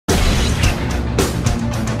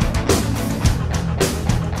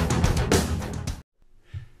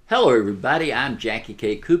Hello everybody, I'm Jackie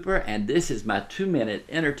K. Cooper and this is my 2-minute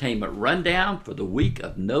entertainment rundown for the week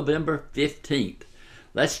of November 15th.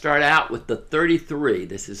 Let's start out with the 33.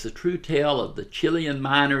 This is a true tale of the Chilean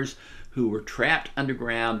miners who were trapped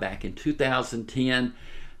underground back in 2010.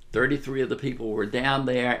 33 of the people were down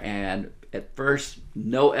there, and at first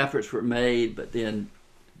no efforts were made, but then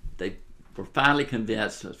they were finally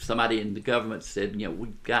convinced. Somebody in the government said,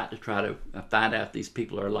 we've got to try to find out if these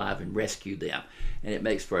people are alive and rescue them. And it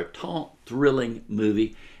makes for a thrilling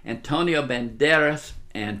movie. Antonio Banderas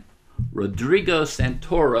and Rodrigo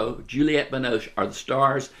Santoro, Juliette Binoche are the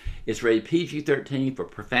stars. It's rated PG-13 for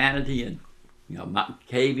profanity and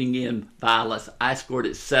caving in violence. I scored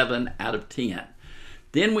it 7 out of 10.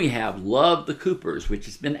 Then we have Love the Coopers, which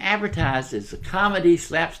has been advertised as a comedy,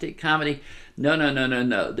 slapstick comedy.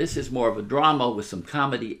 No. This is more of a drama with some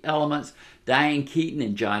comedy elements. Diane Keaton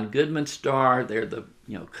and John Goodman star. They're the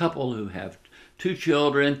couple who have 2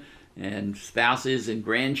 children and spouses and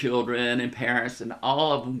grandchildren and parents, and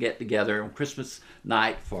all of them get together on Christmas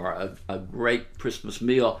night for a great Christmas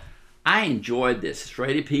meal. I enjoyed this. It's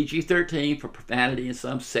rated PG-13 for profanity and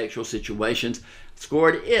some sexual situations.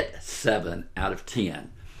 Scored it 7 out of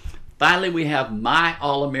 10. Finally, we have My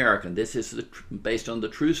All-American. This is based on the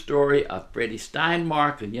true story of Freddie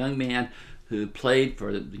Steinmark, a young man who played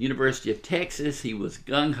for the University of Texas. He was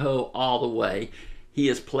gung-ho all the way. He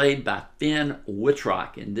is played by Finn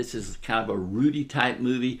Wittrock, and this is kind of a Rudy type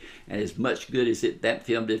movie, and as much good as that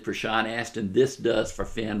film did for Sean Astin, this does for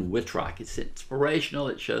Finn Wittrock. It's inspirational.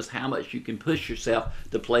 It shows how much you can push yourself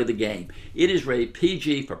to play the game. It is rated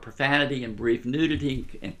PG for profanity and brief nudity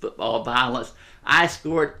and football violence. I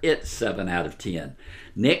scored it 7 out of 10.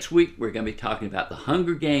 Next week, we're going to be talking about The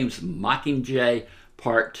Hunger Games Mockingjay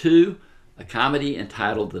Part 2, a comedy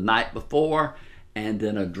entitled The Night Before, and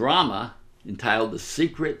then a drama entitled The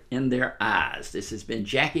Secret in Their Eyes. This has been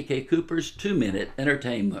Jackie K. Cooper's 2-minute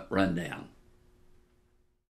entertainment rundown.